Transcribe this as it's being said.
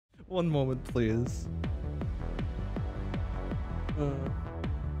One moment, please.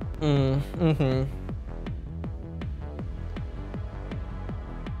 Well,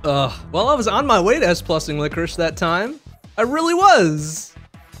 I was on my way to S+ing Licorice that time. I really was.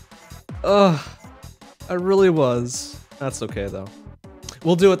 I really was. That's okay though.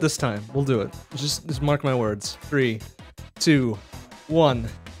 We'll do it this time. We'll do it. Just mark my words. 3, 2, 1.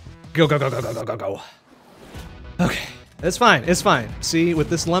 Go, go, go, go, go, go, go, go. Okay. It's fine. It's fine. See,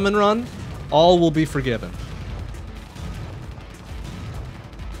 with this lemon run, all will be forgiven.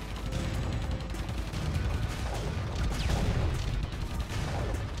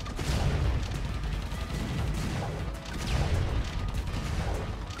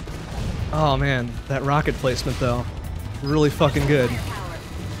 Oh man, that rocket placement though. Really fucking good. I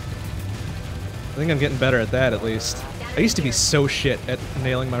think I'm getting better at that at least. I used to be so shit at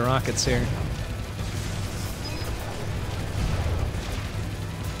nailing my rockets here.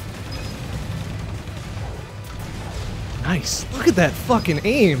 Nice. Look at that fucking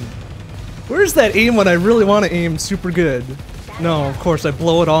aim. Where's that aim when I really want to aim super good? No, of course I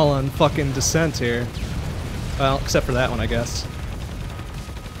blow it all on fucking descent here. Well, except for that one, I guess.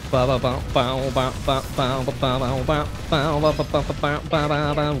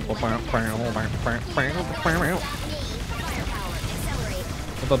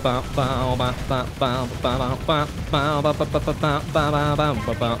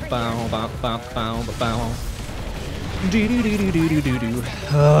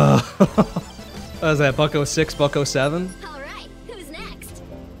 What was that, Bucko 6, Bucko 7? Alright, who's next?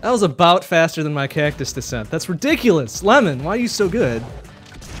 That was about faster than my Cactus descent. That's ridiculous! Lemon, why are you so good?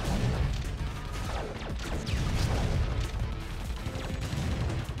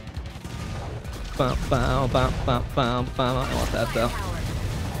 I want that though.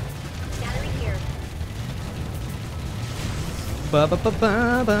 Battery here.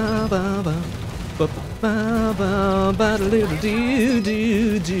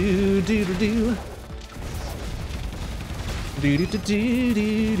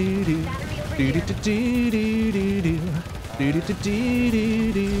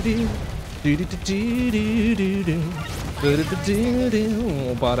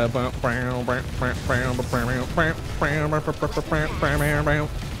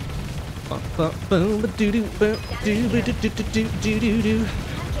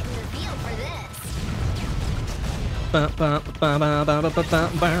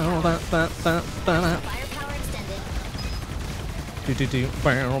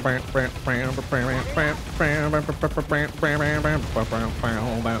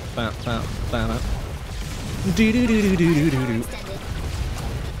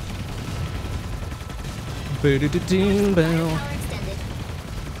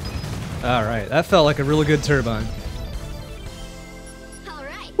 Alright, that felt like a really good turbine.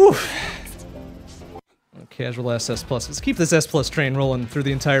 Whew. Casual SS+. Let's keep this S+ train rolling through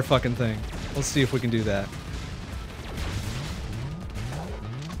the entire fucking thing. Let's see if we can do that.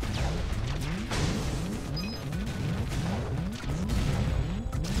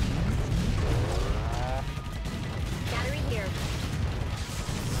 Battery here.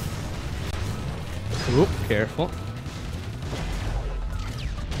 Oop, careful.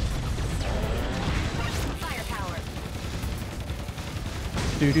 Firepower.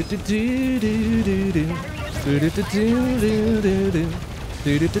 Do do do do do do do. Do do do do do do do.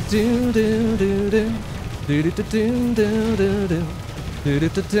 Do do do do do do do. Do do do do do do do. Do do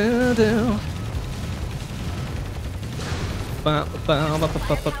do do do.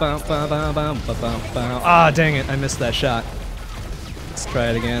 Ah, dang it, I missed that shot. Let's try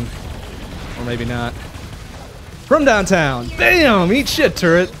it again. Or maybe not. From downtown! Bam! Eat shit,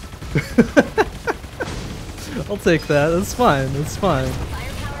 turret! I'll take that, that's fine, that's fine.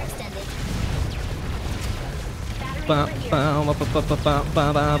 Firepower extended.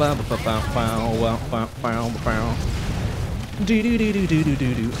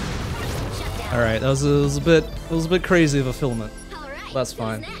 Alright, that was a bit crazy of a filament. Alright, That's who's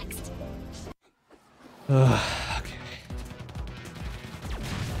fine. next? Okay.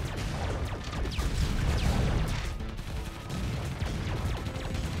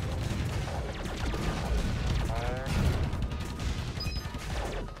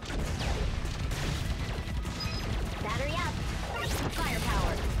 Battery up.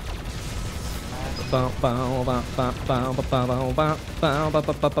 Firepower.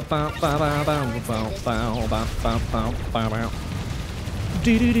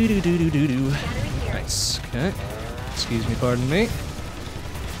 Nice. Okay. Excuse me, pardon me.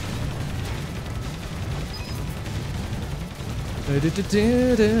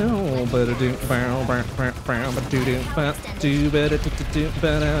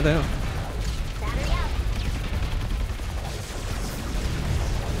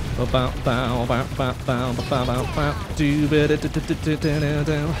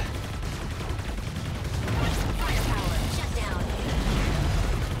 Firepower. Shut down. Firepower extended.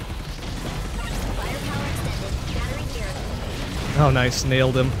 Battery here. Oh, nice,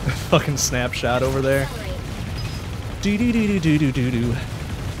 nailed him. Fucking snapshot over there. Accelerate. Do do do do do do do.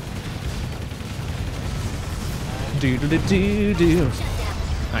 Do do do do do. Shut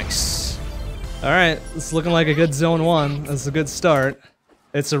down. Nice. All right, it's looking like a good zone 1. That's a good start.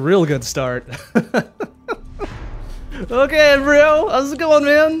 It's a real good start. Okay, bro, how's it going,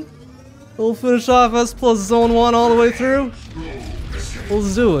 man? We'll finish off S plus zone 1 all the way through.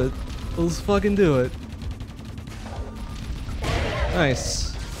 Let's do it. Let's fucking do it.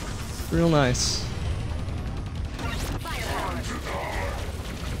 Nice. Real nice. Firepower.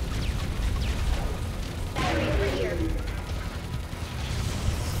 Battery over here.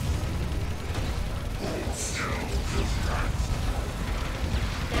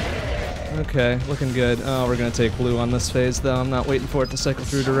 Okay, looking good. Oh, we're gonna take blue on this phase, though. I'm not waiting for it to cycle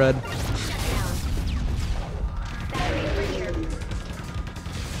through to red. Shut down. Battery over here.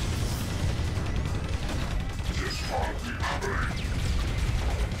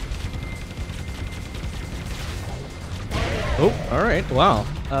 Oh, alright, wow.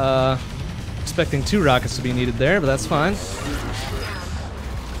 Expecting 2 rockets to be needed there, but that's fine.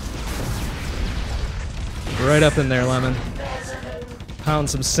 Right up in there, Lemon. Pound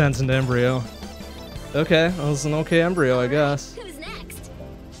some sense into Embryo. Okay, that was an okay Embryo, I guess. Who's next?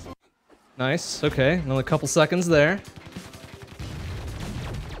 Nice, okay, another couple seconds there.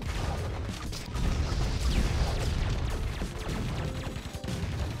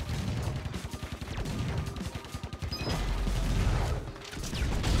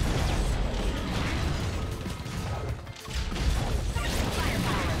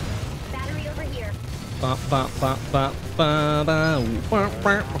 Firepower. Battery over here. Ba ba ba ba ba ba ba ba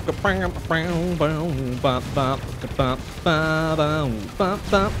ba ba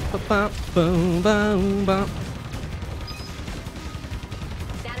ba ba ba ba.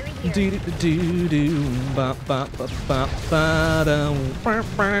 Battery here. Do do do do ba ba ba ba ba da ba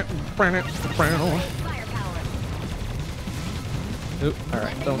ba ba. Firepower. Oop, all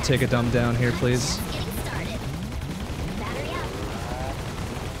right, don't take a dumb down here, please. Getting started. Battery up.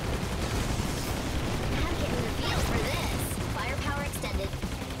 I'm getting the feel for this. Firepower extended.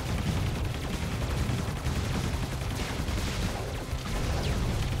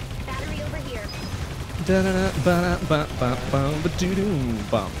 Battery over here. Da da da ba ba ba ba ba doo doo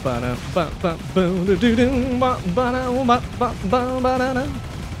ba ba da ba ba boo doo doo doo ba ba da ba ba ba ba da da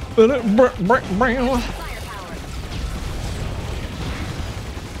ba da br br br. Firepower.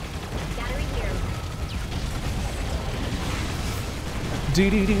 Battery here. Do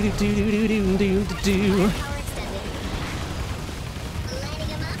do do do do do do do do do. Firepower extended. Lighting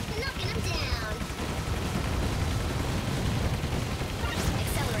them up, knocking them down.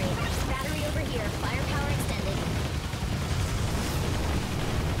 Accelerate. Battery over here. Firepower extended.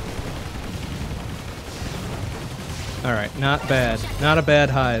 All right, not bad, not a bad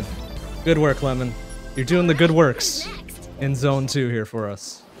hive. Good work, Lemon. You're doing the good works Next. in zone 2 here for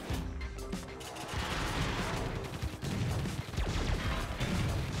us.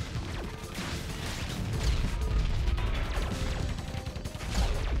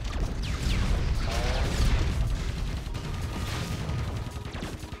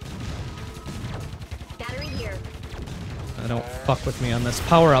 Battery here. Don't fuck with me on this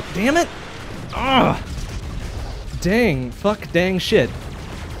power up. Damn it! Ugh! Dang, fuck, dang shit.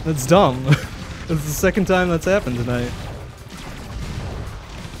 That's dumb. That's the second time that's happened tonight.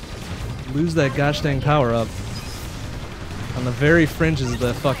 Lose that gosh dang power up. On the very fringes of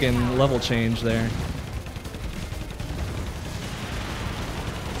the fucking level change there.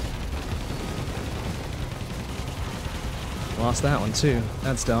 Lost that one too.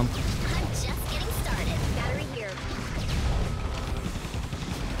 That's dumb. I'm just getting started. Battery here.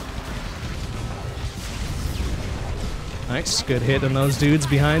 Nice, good hit on those dudes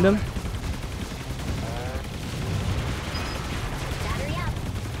behind him. Battery up.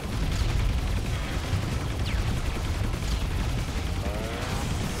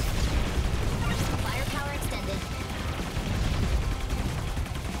 Firepower extended.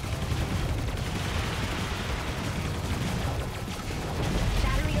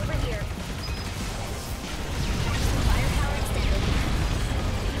 Battery over here. Firepower extended.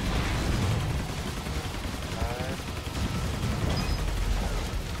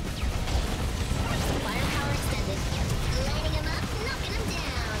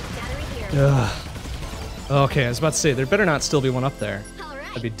 Ugh. Okay, I was about to say, there better not still be one up there. All right,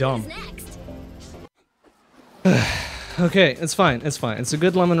 That'd be dumb. who's next? Okay, it's fine, it's fine. It's a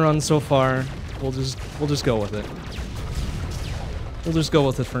good lemon run so far. We'll just go with it. We'll just go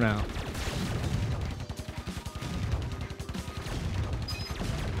with it for now.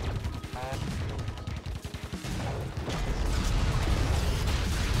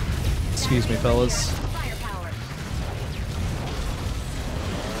 Excuse me, fellas. Firepower.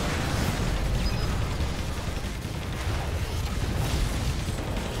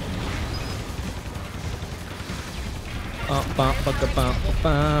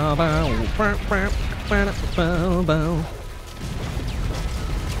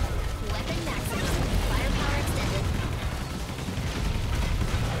 Weapon maximum. Firepower extended.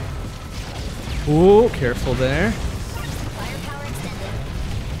 Ooh, careful there. Firepower extended.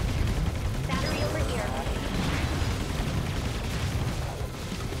 Battery over here.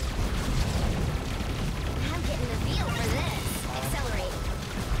 I'm getting the feel for this. Accelerate.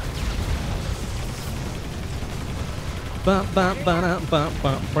 Ba ba ba da ba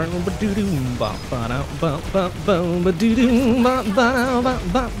ba ba ba doo doo ba ba da ba ba ba ba doo doo ba ba da ba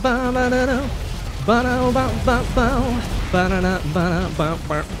ba ba ba da da ba da ba ba ba ba da da ba da ba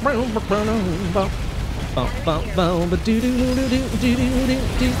ba ba ba ba ba ba ba ba ba doo doo doo doo doo doo doo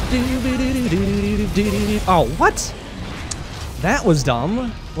doo doo doo. Oh, what? That was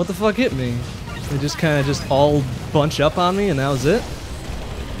dumb. What the fuck hit me? They just kind of just all bunch up on me and that was it?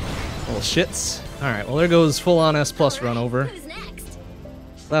 Little shits. Alright, well there goes full-on S+ run over. Who's next?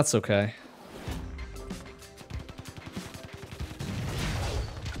 That's okay.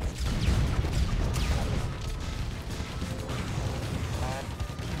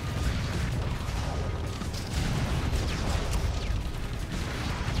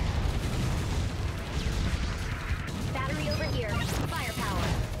 Battery over here. Firepower.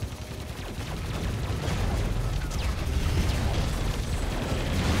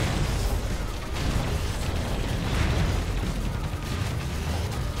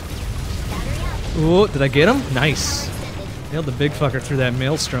 Battery up. Ooh, did I get him? Nice. Extended. Nailed the big fucker through that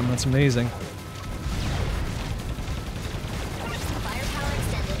maelstrom. That's amazing. Firepower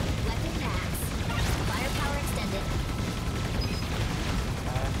extended. Weapon max. Firepower extended.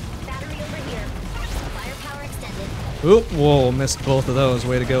 Battery over here. Firepower extended. Oop, whoa, missed both of those.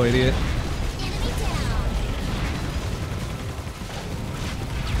 Way to go, idiot. Enemy down.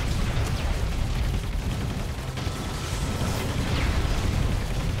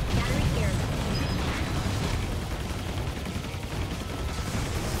 Battery here.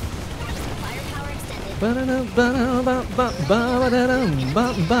 Firepower extended.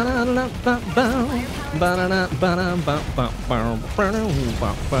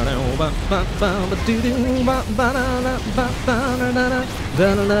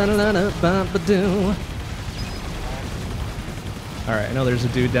 Alright, I know there's a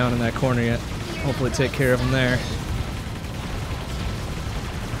dude down in that corner yet. Hopefully take care of him there.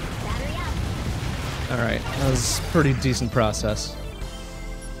 Battery up. Alright, that was a pretty decent process.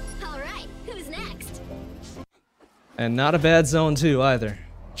 All right, who's next? And not a bad zone too, either.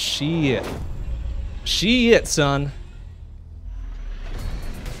 Shit. Shit, son.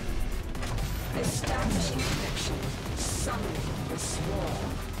 Establishing connection. Summoning the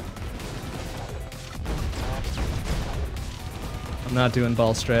swarm. I'm not doing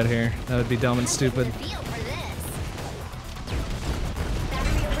ball strat here. That would be dumb and stupid. Feel for this.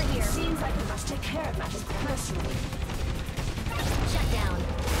 Battery over here. Seems like we must take care of matters personally. Shut down.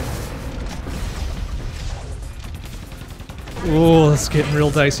 Ooh, it's getting real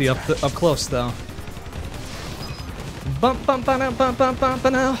dicey up close though. Bump bump ba bump bump bump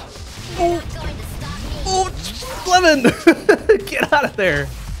now. You're not going to stop me. Oh, Lemon! Get out of there!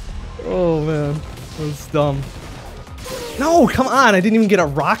 Oh man, that's dumb. No, come on! I didn't even get a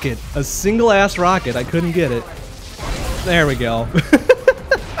rocket. A single ass rocket. I couldn't get it. There we go.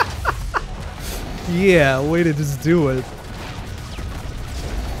 Yeah, way to just do it.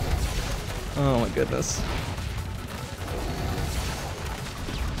 Oh my goodness.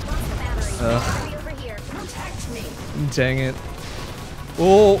 Lost the battery. Ugh. Battery over here. Protect me. Dang it.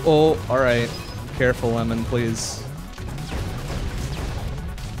 Oh, oh, alright. Careful, Lemon, please.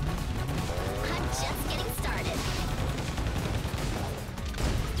 I'm just getting started.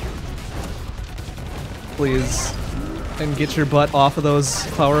 Please. And get your butt off of those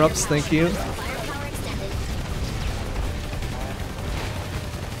power-ups, thank you. Firepower extended.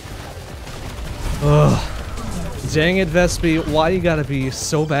 Ugh. Dang it, Vespi, why you gotta be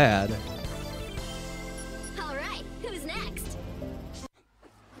so bad? All right, who's next?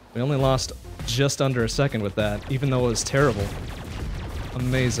 We only lost just under a second with that, even though it was terrible.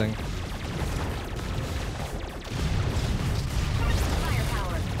 Amazing.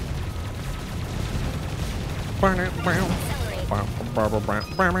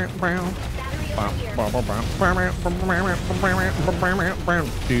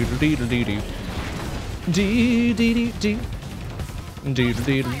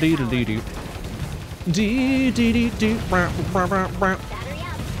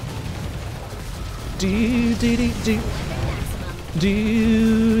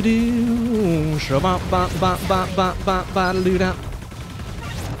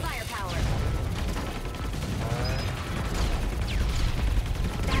 Firepower.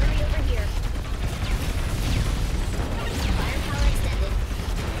 Battery over here. Firepower extended.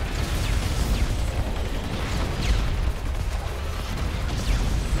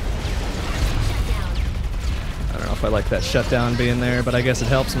 Shut down. I don't know if I like that shutdown being there, but I guess it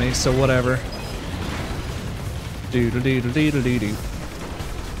helps me, so whatever. Do do do do do do do do.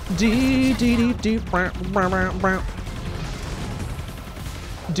 Do do do do.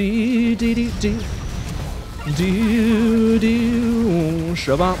 Do do do do. Do do.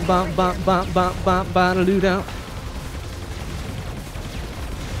 Shabba ba ba ba ba ba ba da doo da.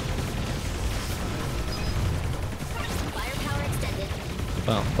 Firepower extended.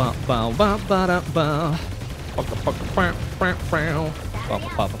 Ba ba ba ba ba da ba. Ba ba ba ba ba ba. Ba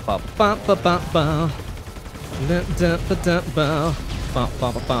ba ba ba ba ba ba. Da da da da ba. Ba ba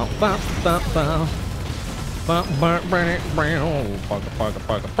ba ba ba ba ba. Ba ba ba ba ba. Ba ba ba ba ba ba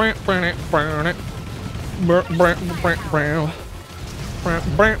ba. Ba ba ba ba. Ba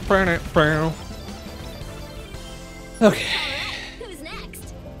ba ba ba. Okay. Who's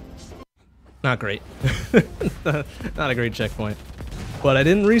next? Not great. Not a great checkpoint. But I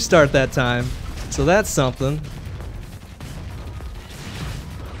didn't restart that time, so that's something.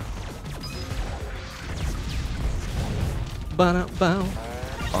 Ba-da-bow.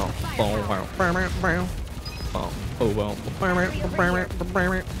 Oh, bow, bow, bow, bow, bow. Oh, oh, well.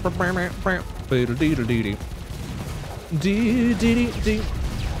 Boo-doo-dee-doo-dee-doo. Doo-dee-dee-dee.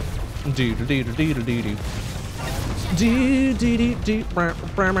 Doo-doo-dee-doo-dee-doo-dee. Doo-dee-dee-dee. Brah,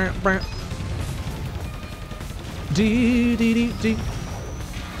 brah, brah, brah. Doo-dee-dee-dee.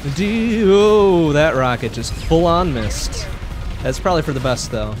 Doo. Oh, that rocket just full on missed. That's probably for the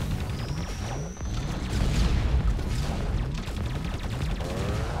best, though.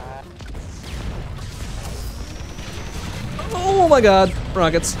 Oh my god,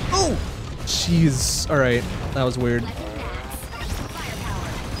 rockets. Oh! Jeez. Alright, that was weird.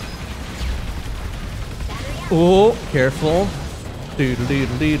 Oh, careful.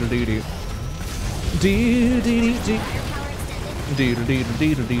 Doo-doo-dee-doo-dee-doo-dee-doo. Doo-dee-dee-dee.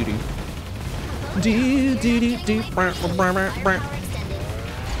 Doo-doo-dee-doo-dee-doo-dee. Doo-dee-dee-dee. Brah, brah, brah, brah.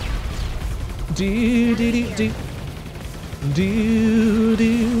 Doo-dee-dee-dee.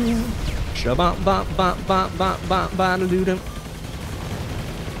 Doo-doo. Shabba-ba-ba-ba-ba-ba-ba-doo-doo.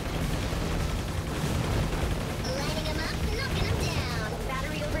 Lighting him up, knocking him down.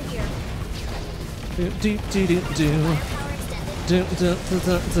 Battery over here. Do-do-do-do-do. Firepower extended.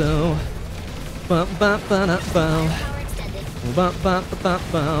 Do-do-do-do-do. Ba-ba-ba-da-bow. Firepower extended.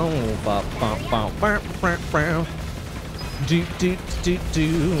 Ba-ba-ba-ba-bow. Ba-ba-ba-ba-ba-bow. Do-do-do-do.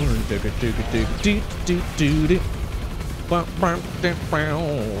 Do-do-do-do-do-do-do. Ba-ba-da-bow.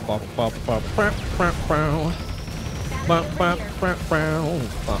 Ba-ba-ba-ba-ba-bow. Ba-ba-ba-bow.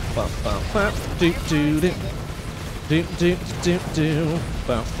 Ba-ba-ba-ba. Do-do-do. Do-do-do-do.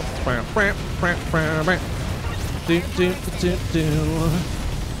 Ba-ba-ba-ba-ba-ba. Do-do-do-do.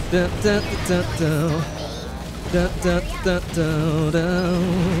 Da-da-da-da. Da-da-da-da-da.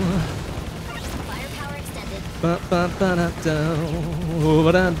 Firepower extended. Ba-ba-ba-da-da.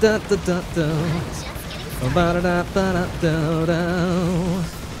 Ba-da-da-da-da-da. Just getting Ba-da-da-ba-da-da-da.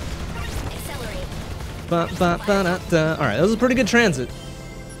 accelerate. Ba-ba-ba-da-da. Alright, that was a pretty good transit.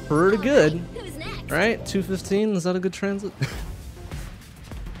 Pretty good. Who's next? Right? 215, is that a good transit?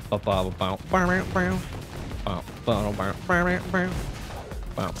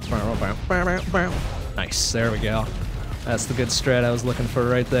 Nice, there we go. That's the good strat I was looking for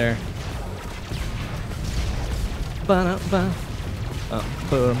right there.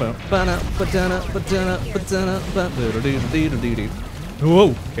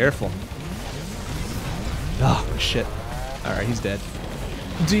 Whoa, careful. Oh, shit. Alright, he's dead.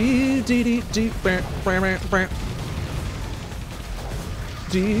 Do do do do brr, brr, brr, brr.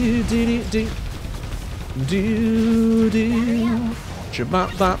 Do do do do do do ba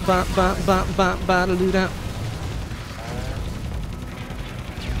ba ba ba ba ba ba do da.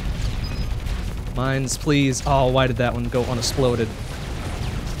 Mines, please. Oh, why did that one go unexploded?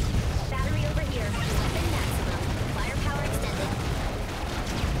 Battery over here. Weapon maximum. Firepower extended.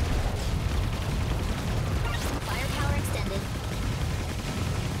 Firepower extended.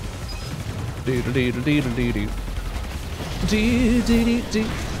 Do do do do do do do. Do do do do.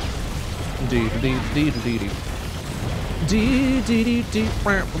 Do do do do do do. Do do do do.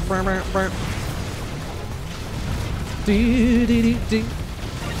 Do do do do.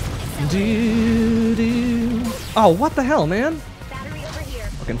 Do do. Oh, what the hell, man? Battery over here.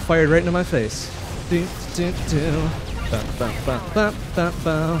 Fucking fired right into my face. Do do do. Ba ba ba ba ba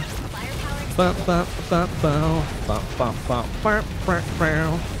ba. Ba ba ba ba. Ba ba ba ba ba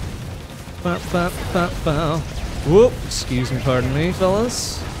ba. Ba ba ba ba. Whoop! Excuse me, pardon me,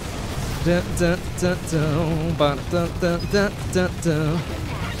 fellas. Da da da da. Ba da da da da da.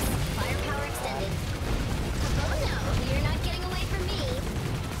 Firepower extended. Oh no, you're not getting away from me.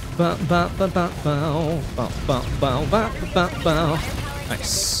 Ba ba ba ba ba. Ba ba ba ba ba ba.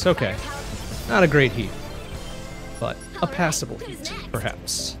 Nice. Okay. Not a great heat, but a passable heat,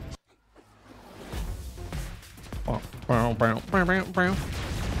 perhaps.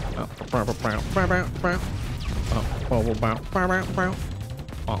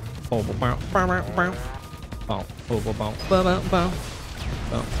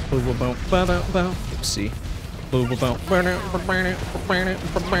 Oopsie.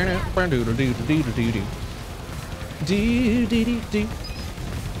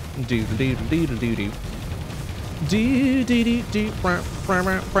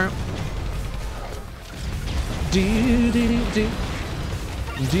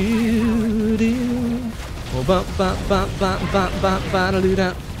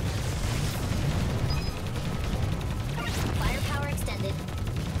 Firepower extended.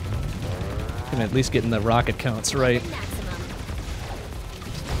 Can at least getting the rocket counts right. Maximum.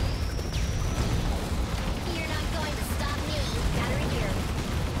 You're not going to stop me. Battery here.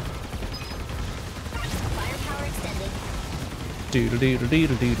 Firepower extended. Do do do do do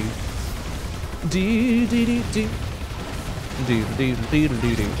do do. Do do do do. Do do do do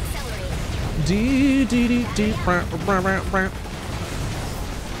do do. Accelerate. Do do do do.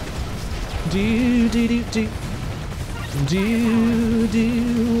 Do do do do. Do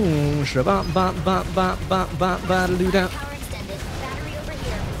do. Shabba ba ba ba ba ba ba do da. Power extended. Battery over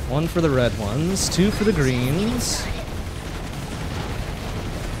here. One for the red ones, two for the greens,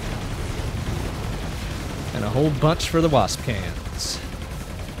 and a whole bunch for the wasp cans.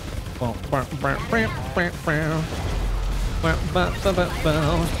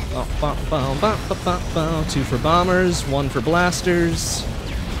 Two for bombers, one for blasters,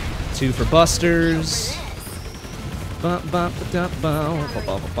 two for busters.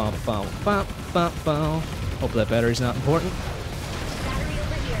 Hope that battery's not important. Battery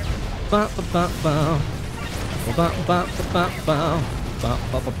over here. Firepower extended.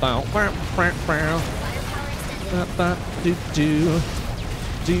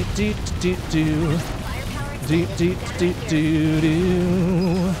 Do do do do. Firepower Do extended. do do do do.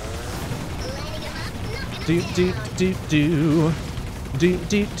 Lighting him up, knocking him Do do do do. Do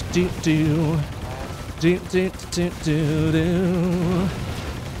do do do. Do do do do do.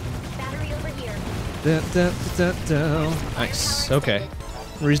 Battery over here. Da da da da. Nice. Okay.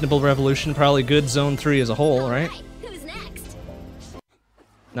 Reasonable revolution. Probably good zone 3 as a whole, right? Alright, who's next?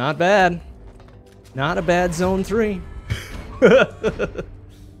 Not bad. Not a bad zone 3.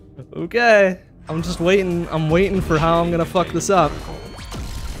 Okay. I'm just waiting. I'm waiting for how I'm gonna fuck this up.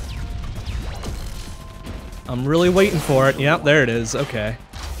 I'm really waiting for it. Yep, there it is. Okay.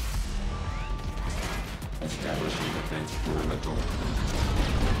 Establishing defense perimeter.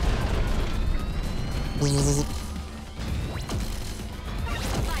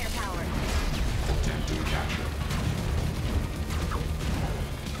 Firepower. Attempting capture.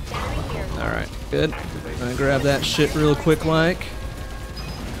 Battery here. Alright, good. Gonna grab that shit real quick like.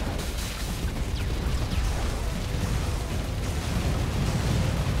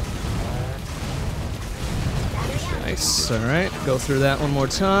 Nice, alright. Go through that one more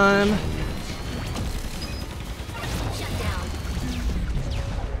time. Shut down.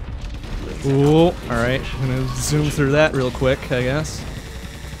 Ooh, alright. I'm gonna zoom through that real quick, I guess. Shut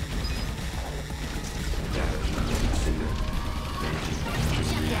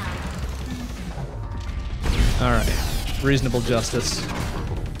down. Alright. Reasonable justice.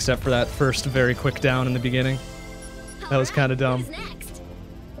 Except for that first very quick down in the beginning. That was kinda dumb. Who's next?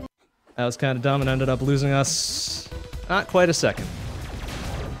 That was kinda dumb and ended up losing us not quite a second.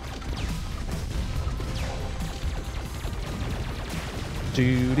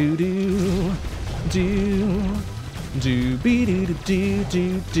 Do do do do do be do do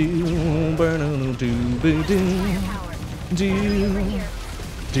do do burn do do do Firepower. do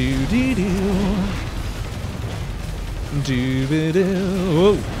do do do do do.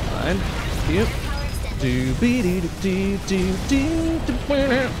 Whoa, fine. Yep. Power extended. Do be do do do do do do be do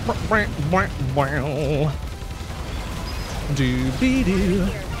Firepower extended. Weapon do be do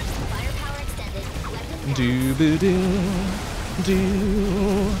do be do do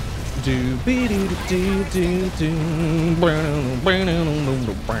do do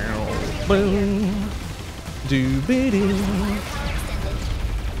do be do do ba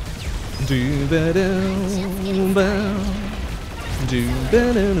do ba do ba do do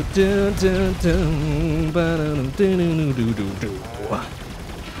do do ba do do do do do.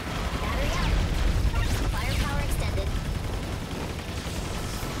 battery out. Firepower extended.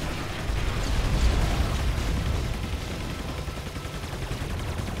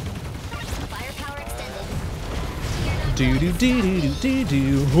 Firepower extended. Do do do do do do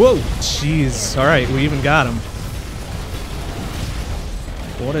do. Whoa, jeez. All right, we even got him.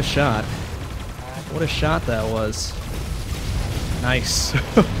 What a shot! What a shot that was. Nice.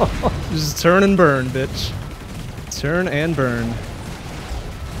 Just turn and burn, bitch. Turn and burn.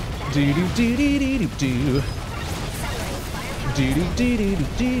 Do do do do do do do. Do do do do do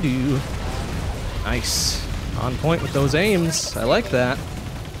do do. Nice. On point with those aims. I like that.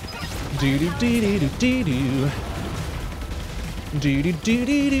 Do do do do do do do. Do do do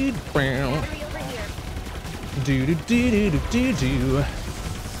do do. Brown. Battery over here. Do do do do do do do.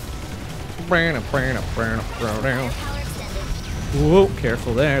 Brown, brown, brown, brown, down. Power extended. Whoa,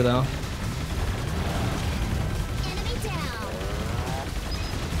 careful there though. Enemy down.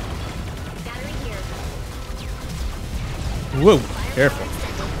 Battery here. Whoa, careful.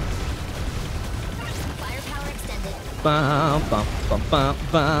 Firepower extended. Bow, bow, bow, bow,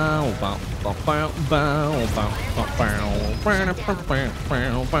 bow, bow, bow, bow, bow, bow, bow,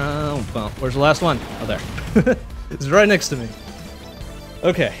 bow, bow, bow. Where's the last one? Oh, there. It's right next to me.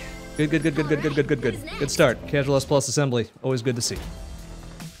 Okay. Good, good, good, good, good, good, good, good, good. Good start. Casual S Plus assembly. Always good to see.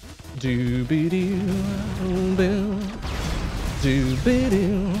 Doo-be-doo, boo.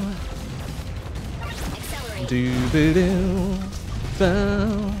 Doo-be-doo. Accelerate. Doo-be-doo,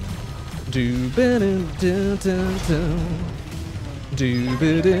 bow. Doo-be-doo, doo-doo-doo.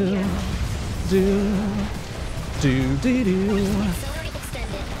 Doo-be-doo, doo. Doo-dee-doo. Accelerate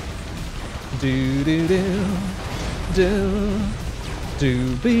extended. Doo-doo-doo, doo.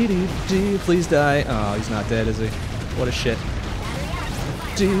 Do-be-doo-doo. Please die. Oh, he's not dead, is he? What a shit.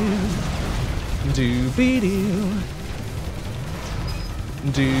 Do. Do-be-doo.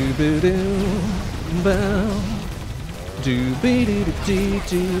 Do-be-doo. Bow.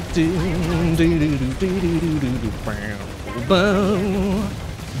 Do-be-doo-doo-doo-doo. Do-do-do-do-do-do-do. Bow. Bow.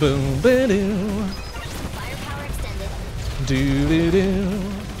 Boom-ba-doo. Firepower extended. Do-do-do.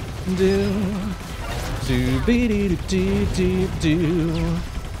 Do. Do-be-doo-doo-doo-doo.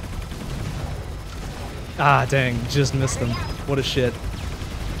 Ah, dang, just missed him. What a shit.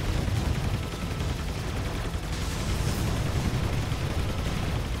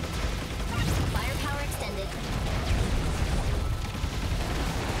 Firepower extended.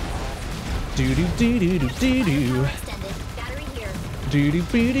 Do-do-do-do-do-do-do. Extended. Battery here.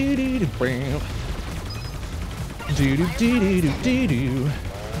 Do-do-be-doo-doo-doo. Do-do-do-do-do-do.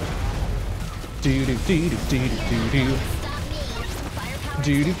 Do-do-do-do-do-do-do. Stop me. Firepower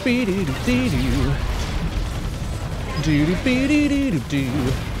Do-do-be-doo-doo-doo.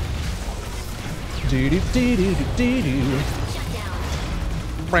 Do-do-be-doo-doo-doo. Do-do-do-do-do-do. shut down.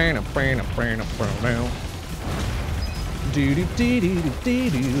 Brana, brana, brana, brana.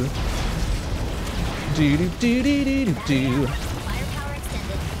 Do-do-do-do-do-do. Do-do-do-do-do-do. Firepower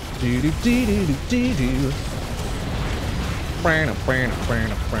extended. Do-do-do-do-do-do. Brana, brana,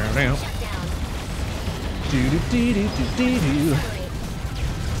 brana, brana. Shut down. Do-do-do-do-do-do. Accelerate.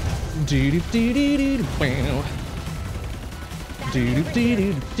 Do-do-do-do-do-do.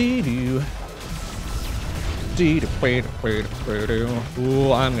 Do-do-do-do-do-do. Do-do-do-do-do-do.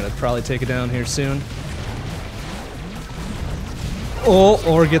 Ooh, I'm gonna probably take it down here soon. Oh,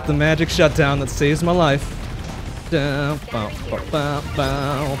 or get the magic shutdown that saves my life. Down, bow, bow, bow,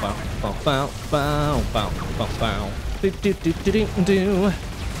 bow, bow, bow, bow, bow, bow, bow, bow. Do-do-do-do-do-do.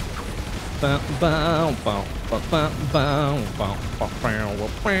 Bow, bow, bow, bow, bow, bow, bow, bow, bow.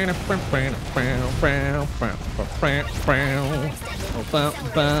 Bow,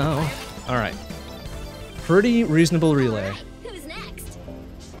 bow. All right. Pretty reasonable relay. Who's next?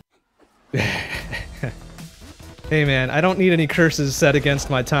 Hey man, I don't need any curses set against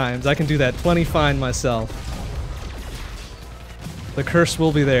my times. I can do that plenty fine myself. The curse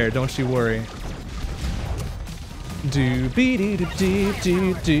will be there, don't you worry. Do be do do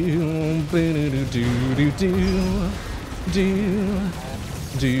do do do do do do do do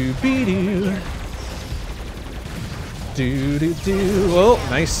do be do Do do do. Oh,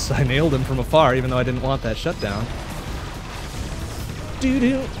 nice! I nailed him from afar, even though I didn't want that shutdown. Do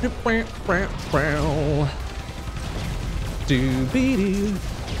do do brow brow brow. Do be do.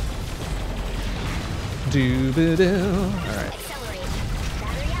 Do be do. All right. Accelerate.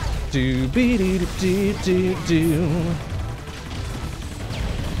 Battery out. Do be do do do do.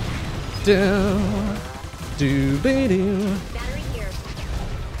 Do do be do. Battery here.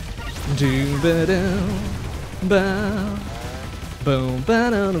 Do ba do ba boom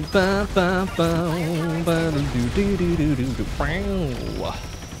ba da ba ba ba ba do do do do do do bow.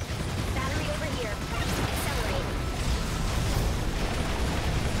 Battery over here. Accelerate.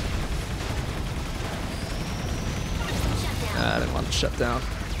 Shut down. I didn't want to shut down.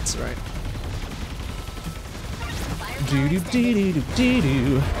 That's right. Firepower Do do extended. do do do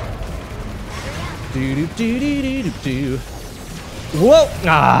do. Do do do do do do do. Whoa!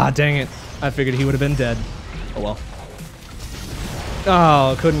 Ah, dang it! I figured he would have been dead. Oh well.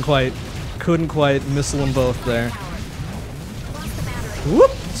 Oh, couldn't quite missile them both there. Lost the battery.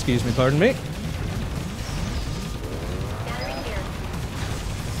 Whoop! Excuse me, pardon me. Battery here.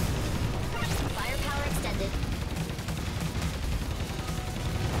 Firepower extended.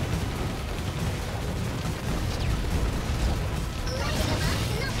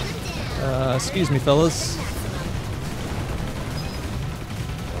 Excuse me, fellas.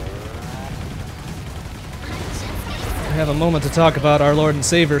 I have a moment to talk about our Lord and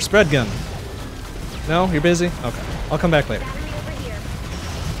Savior, Spread Gun. No? You're busy? Okay. I'll come back later. Battery over here.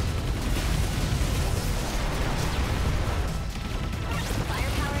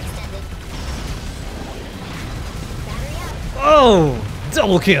 Firepower extended. Battery out. Oh!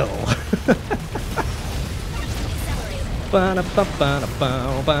 Double kill! Accelerate.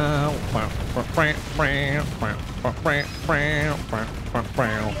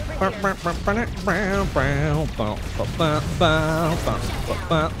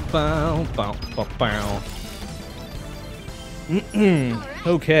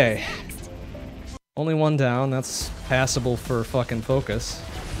 Okay. Only one down, that's passable for fucking focus.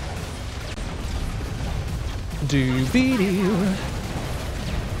 Do-be-doo.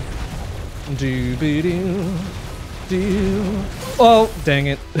 Do-be-doo. Do. Oh, dang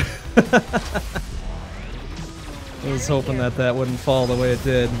it. I was hoping that that wouldn't fall the way it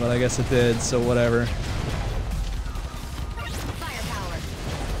did, but I guess it did, so whatever. Firepower.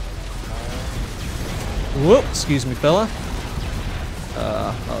 Whoop, excuse me, fella.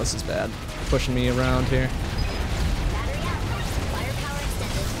 Oh, this is bad. Pushing me around here. Battery out. Firepower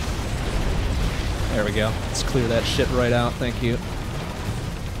extended. There we go. Let's clear that shit right out, thank you.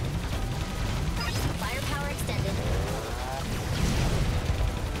 Firepower extended.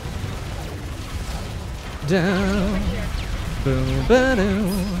 Down. Boom,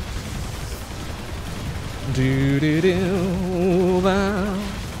 ba-doo. Do-do-do. Bow.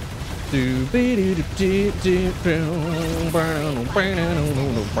 Do-be-do-do-do-do. Bow. Bow. Bow.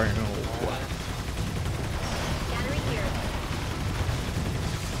 Battery here.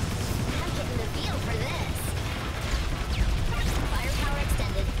 I'm getting the feel for this. Firepower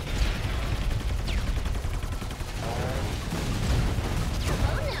extended.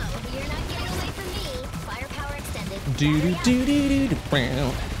 Oh no, you're not getting away from me. Firepower extended. Do-do-do-do-do. Bow.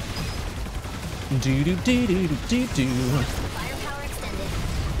 Do-do-do-do-do-do. Firepower extended.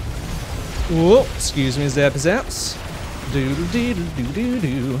 Whoa, excuse me, zappy zaps.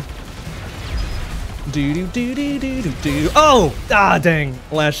 Do-do-do-do-do-do. Do-do-do-do-do-do. Oh! Ah, dang.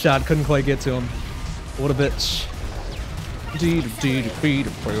 Last shot, couldn't quite get to him. What a bitch.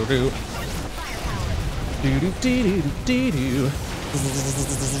 Do-do-do-do-do-do-do. Firepower. Do-do-do-do-do-do.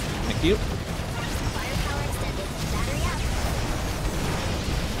 Thank you. Firepower extended. Battery out.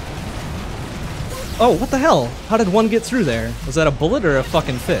 Oh, what the hell? How did one get through there? Was that a bullet or a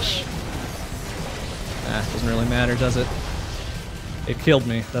fucking fish? Ah, doesn't really matter, does it? It killed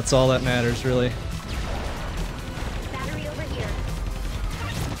me. That's all that matters, really. Battery over here.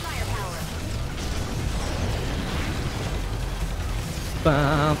 Firepower.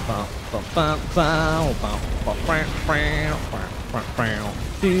 Bow, bow, bow, bow, bow, bow, bow, bow, bow, bow, bow.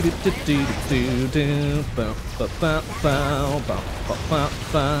 Do do do do do do. Bow, bow, bow, bow, bow, bow, bow,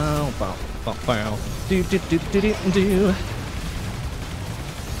 bow, bow, bow, bow. Do do do do do do.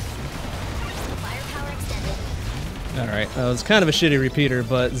 Firepower extended. All right, that was kind of a shitty repeater,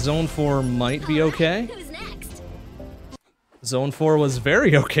 but Zone 4 might be okay. Who's next? Zone 4 was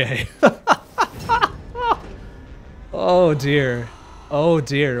very okay. Oh dear. Oh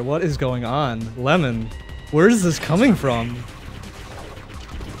dear, what is going on? Lemon, where is this coming from?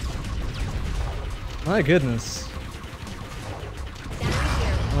 My goodness. Battery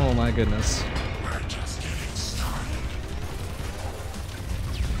here. Oh my goodness. We're just getting started.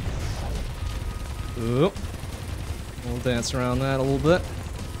 Ooh. We'll dance around that a little bit.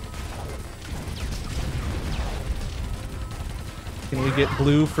 Can we get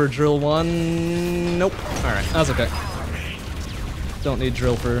blue for drill 1? Nope. Alright, that's okay. Don't need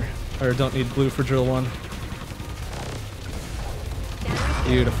drill for, or don't need blue for drill 1.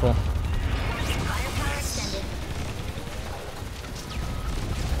 Beautiful.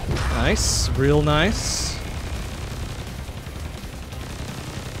 Nice, real nice.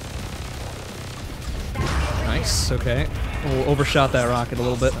 Nice, okay. We'll overshot that rocket a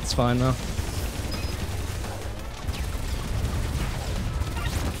little bit, that's fine though.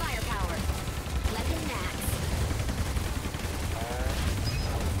 Firepower. Weapon max.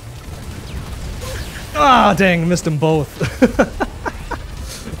 Ah, dang, missed them both.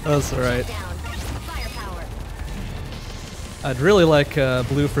 That's alright. Down. Firepower. I'd really like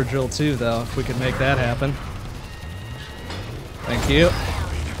blue for drill 2 though, if we could make that happen. Thank you.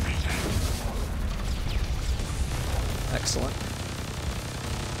 Excellent.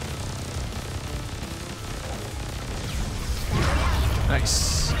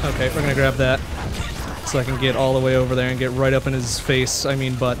 Nice. Okay, we're gonna grab that. So I can get all the way over there and get right up in his face. I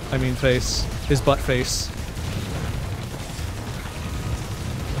mean butt. I mean face. His butt face.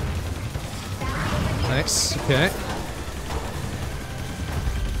 Nice. Okay.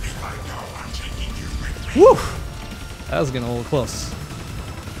 Woo! That was getting a little close.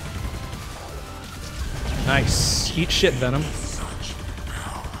 Nice. Eat shit, Venom.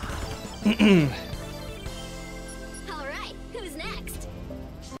 Alright, who's next?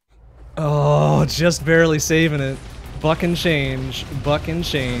 Oh, just barely saving it. Buck and change. Buck and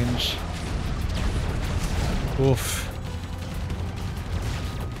change. Oof.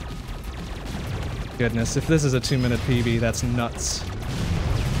 Goodness, if this is a 2-minute PB, that's nuts.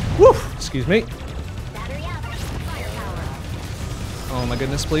 Woo! Excuse me. Battery up. Firepower. Oh my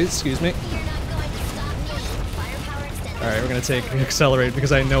goodness, please, excuse me. You're not going to stop me. Firepower extended. Alright, we're gonna take accelerate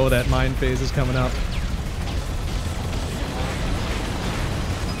because I know that mine phase is coming up.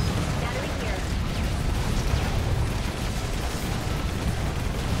 Battery here.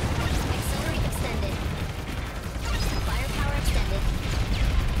 Accelerate extended. Firepower extended.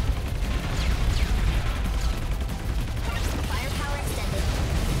 Firepower extended.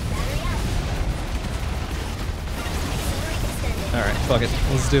 Battery up. Accelerate extended. Alright, fuck it.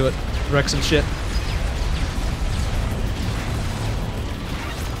 Let's do it. Wreck some shit.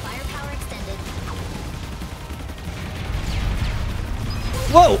 Firepower extended.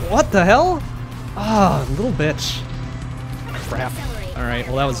 Whoa! What the hell? Ah, little bitch. Crap. Alright,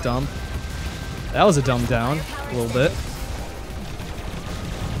 well that was dumb. That was a dumb down. A little bit.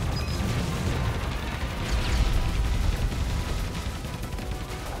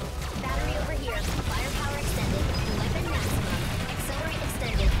 Battery over here. Firepower extended. Weapon maximum. Accelerate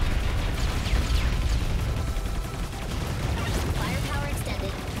extended. Firepower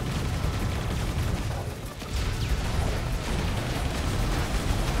extended.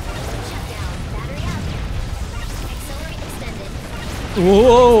 Shut down. Battery up. Accelerate extended.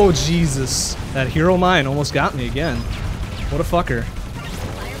 Whoa, Jesus. That hero mine almost got me again. What a fucker.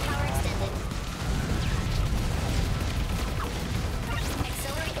 Firepower extended.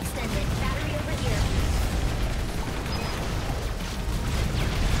 Accelerate extended. Battery over here.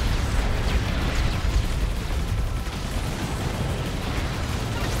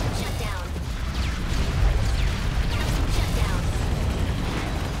 Shut down. Shut down.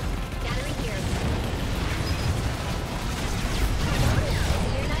 Battery here. Oh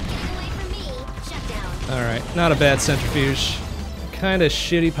no, you're not getting away from me. Shut down. Alright, not a bad centrifuge. Kinda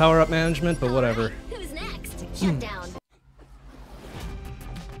shitty power-up management, but whatever. Who's next? Shut down.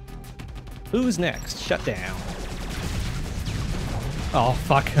 Who's next? Shut down. Oh,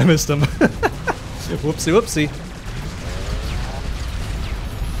 fuck. I missed him. Whoopsie, whoopsie.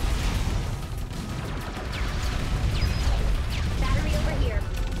 Battery over here.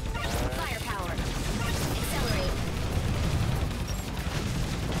 Firepower. Accelerate.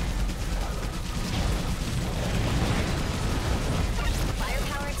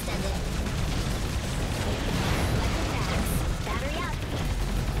 Firepower extended. Weapon max. Battery up.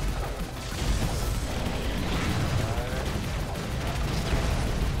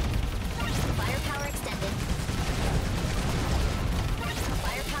 Firepower extended.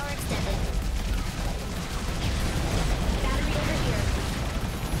 Firepower extended. Battery over here.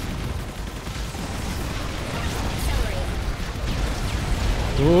 Accelerate.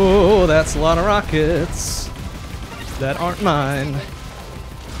 Ooh, that's a lot of rockets. That aren't mine.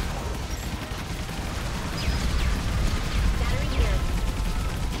 Battery here.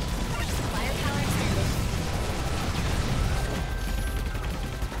 Firepower extended.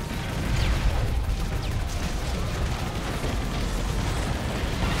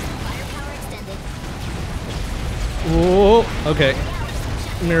 Oh, okay.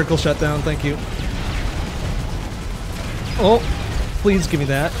 Miracle shutdown, thank you. Oh, please give me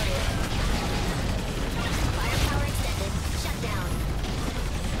that. Firepower extended. Shut down.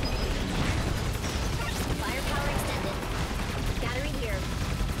 Firepower extended. Battery here.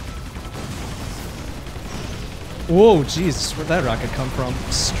 Whoa, jeez, where'd that rocket come from?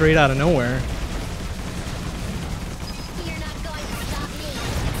 Straight out of nowhere. You're not going to stop me.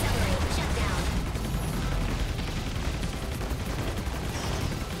 Accelerate. Shut down.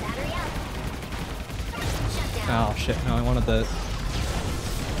 Battery up. Shut down. Oh shit, no, I wanted the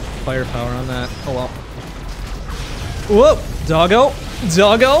firepower on that. Oh well. Whoa! Doggo!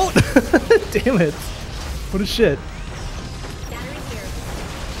 Doggo! Damn it. What a shit. Battery here.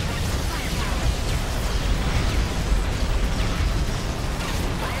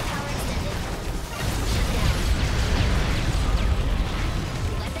 Firepower extended. Shut down.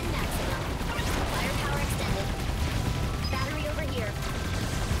 Weapon maximum. Firepower extended. Battery over here.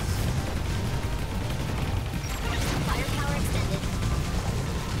 Firepower extended.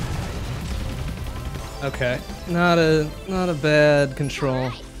 Okay. Not a bad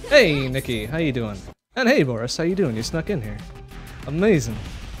control. Hey, Nikki, how you doing? And hey, Boris, how you doing? You snuck in here. Amazing.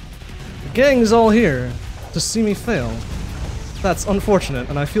 The gang's all here to see me fail. That's unfortunate,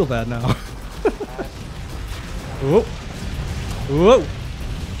 and I feel bad now. Whoa. Whoa.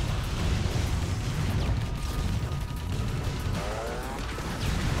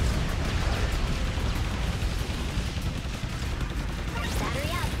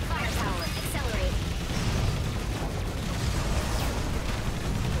 Battery up. Firepower. Accelerate.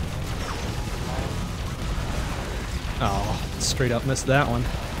 Oh, straight up missed that one.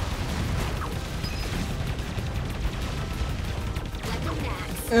 Weapon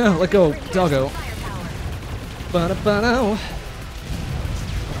max. Yeah, let go, doggo. Firepower. Ba-da-ba-dow.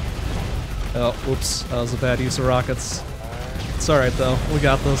 Oh, whoops. That was a bad use of rockets. It's alright though. We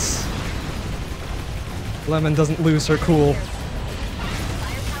got this. Lemon doesn't lose her cool.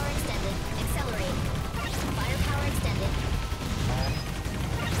 Firepower extended. Accelerate. Firepower extended.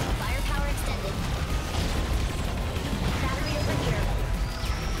 Firepower extended. Battery over here.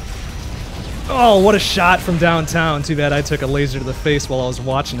 Oh, what a shot from downtown. Too bad I took a laser to the face while I was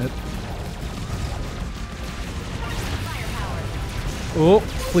watching it. Firepower. Oh,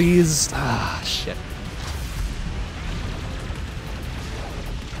 please. Ah, shit.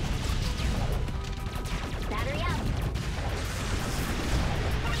 Battery up.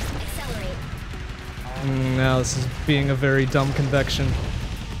 Accelerate. Now this is being a very dumb convection.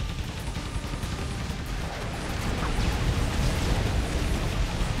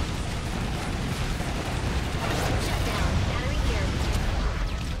 Shut down. Battery here.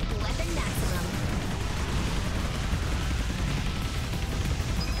 Weapon maximum.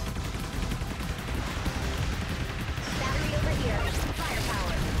 Battery over here.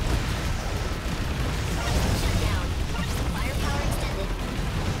 Firepower. Shut down. Firepower extended.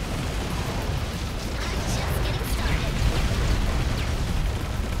 I'm just getting started.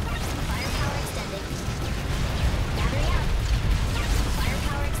 Firepower extended. Battery up.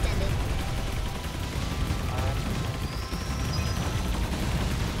 Firepower extended.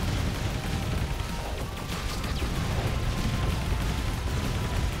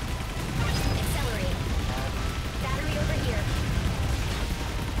 Accelerate. Battery over here.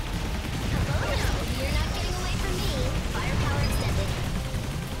 Hello, you're not getting away from me. Firepower extended.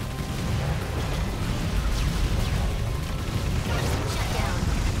 Shut down.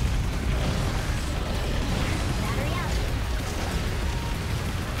 Battery up.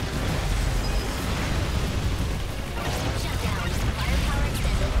 Shut down. Firepower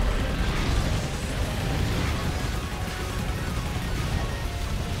extended.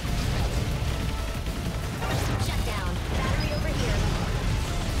 Shut down. Battery over here.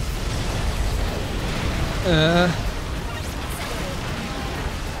 Uh.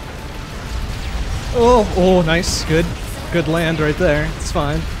 Accelerate. Oh, nice. Good. Good land right there. It's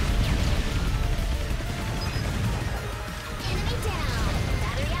fine. Enemy down.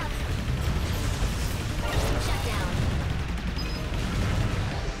 Battery up. Shut down.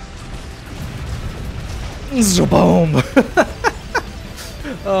 Zaboom!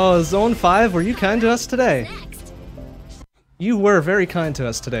 Oh, Zone 5, were you kind to us today? Next. You were very kind to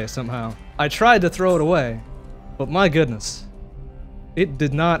us today, somehow. I tried to throw it away, but my goodness. It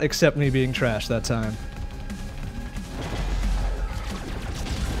did not accept me being trash that time.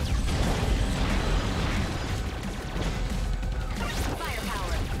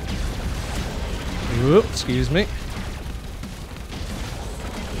 Firepower. Whoop, excuse me.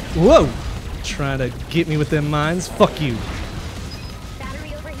 Whoa! Trying to get me with them mines? Fuck you.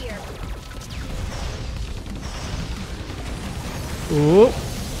 Battery over here. Ooh.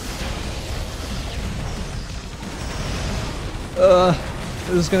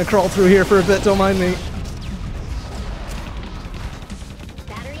 I'm just gonna crawl through here for a bit, don't mind me.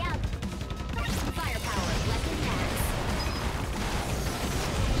 Battery out. Firepower left in max.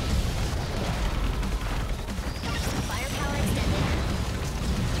 Firepower extended.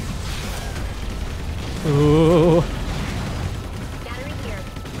 Ooh. Battery here.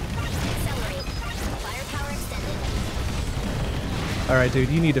 Accelerate. Firepower extended. Alright, dude,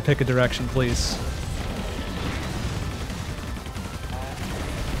 you need to pick a direction, please.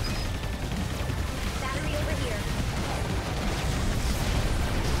 Battery over here.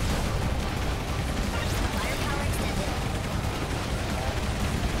 Firepower extended.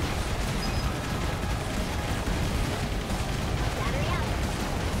 Battery out.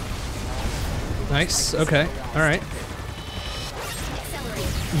 Nice, okay, alright.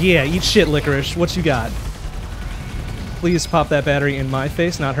 Accelerate. Yeah, eat shit, Licorice. What you got? Please pop that battery in my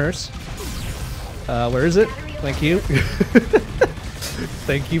face, not hers. Where is it? Thank you.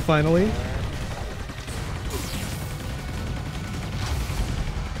 Thank you, finally.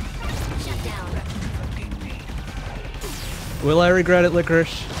 Shut down. Will I regret it,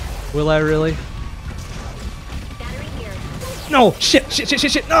 Licorice? Will I really? Battery here. No! Shit, shit, shit,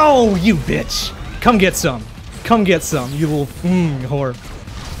 shit, shit! No, you bitch! Come get some. Come get some, you little whore.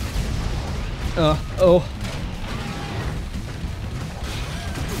 Oh.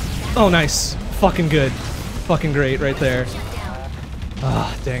 Oh, nice. Fucking good. Fucking great right there. Shut down.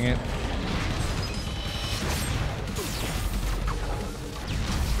 Ah, dang it.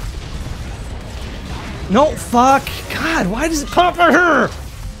 No, fuck! God, why does it pop at her?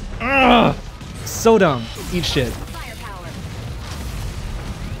 Ugh! So dumb. Eat shit. Firepower.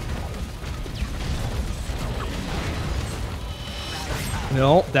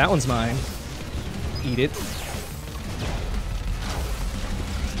 No, that one's mine. Eat it.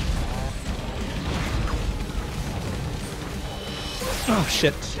 Oh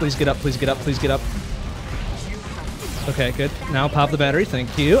shit. Please get up, please get up, please get up. Okay, good. Now pop the battery,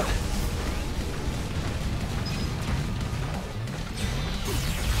 thank you.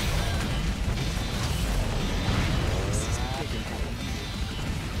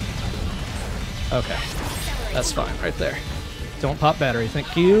 Okay. That's fine, right there. Don't pop battery,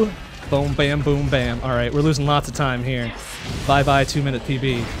 thank you. Boom, bam, boom, bam. Alright, we're losing lots of time here. Bye-bye 2-minute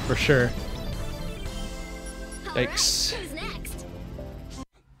PB, for sure. Yikes. Who's next?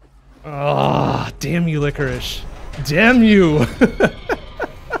 Ah, damn you, Licorice. Damn you!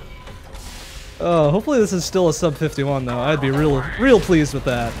 Oh, hopefully this is still a sub 51 though. I'd be real pleased with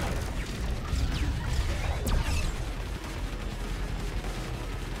that.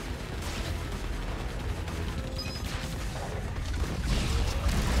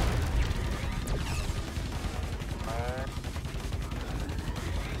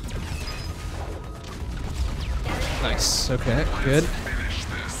 Nice. Okay, good. Shut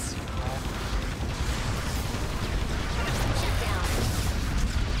down.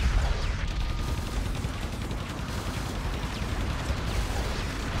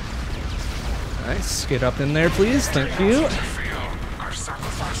 Nice. Get up in there, please. Thank you. I've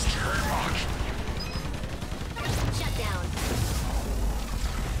sacrificed very much. Shut down.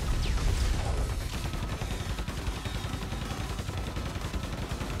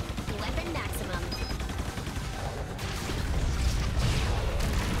 Weapon maximum.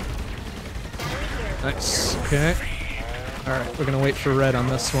 Battery here. Nice. Okay. Alright, we're gonna wait for red on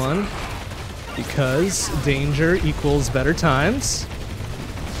this one. Because danger equals better times.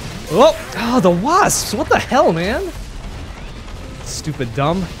 Oh! Oh, the wasps! What the hell, man? Stupid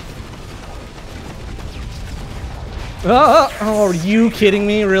dumb. Oh, are you kidding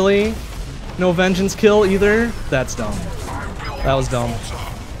me? Really? No vengeance kill either? That's dumb. That was dumb.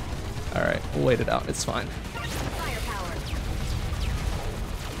 Alright, we'll wait it out. It's fine. Firepower.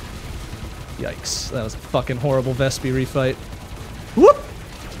 Yikes. That was a fucking horrible Vespi refight. Whoop!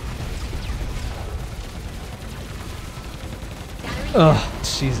 Oh,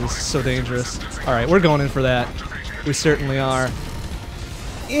 Jesus, so dangerous. Alright, we're going in for that. We certainly are.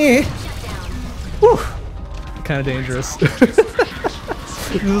 Eh. Shut down. Whew. Kind of dangerous.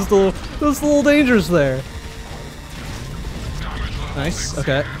 Just a little dangerous there. Nice,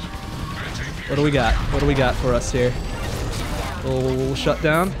 okay. What do we got? What do we got for us here? Little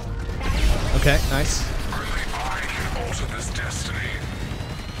shutdown. Okay, nice. I can alter this destiny.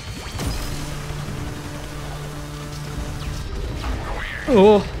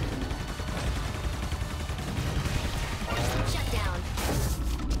 Oh. Shut down.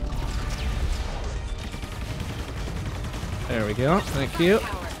 There we go. Thank you.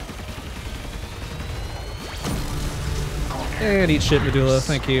 Power. And eat shit, Medulla.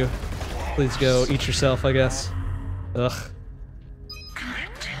 Thank you. Please go eat yourself, I guess. Ugh.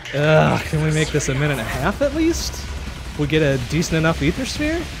 Ugh, can we make this a minute and a half at least? We get a decent enough ether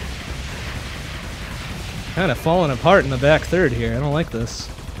sphere? Kind of falling apart in the back third here. I don't like this.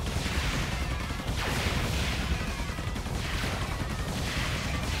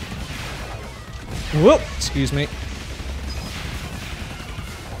 Whoop! Excuse me.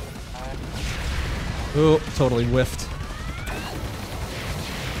 Oh, totally whiffed.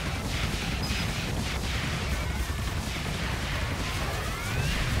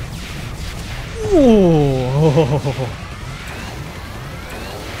 Ooh.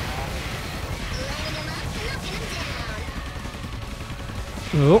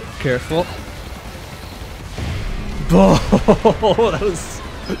 Oh, careful. Oh, that was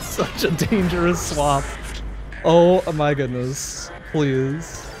such a dangerous swap. Oh my goodness.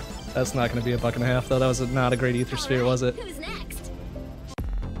 Please. That's not going to be a buck and a half, though. That was not a great ether sphere, was it? Who's next?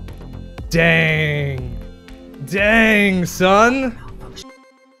 Dang. Dang, son.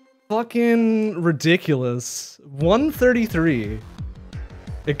 Fucking ridiculous. 133.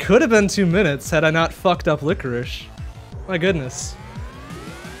 It could have been 2 minutes had I not fucked up Licorice. My goodness.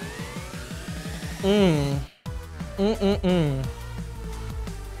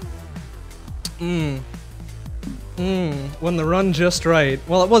 When the run just right.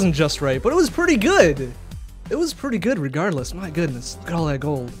 Well, it wasn't just right, but it was pretty good. It was pretty good regardless. My goodness, look at all that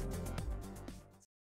gold.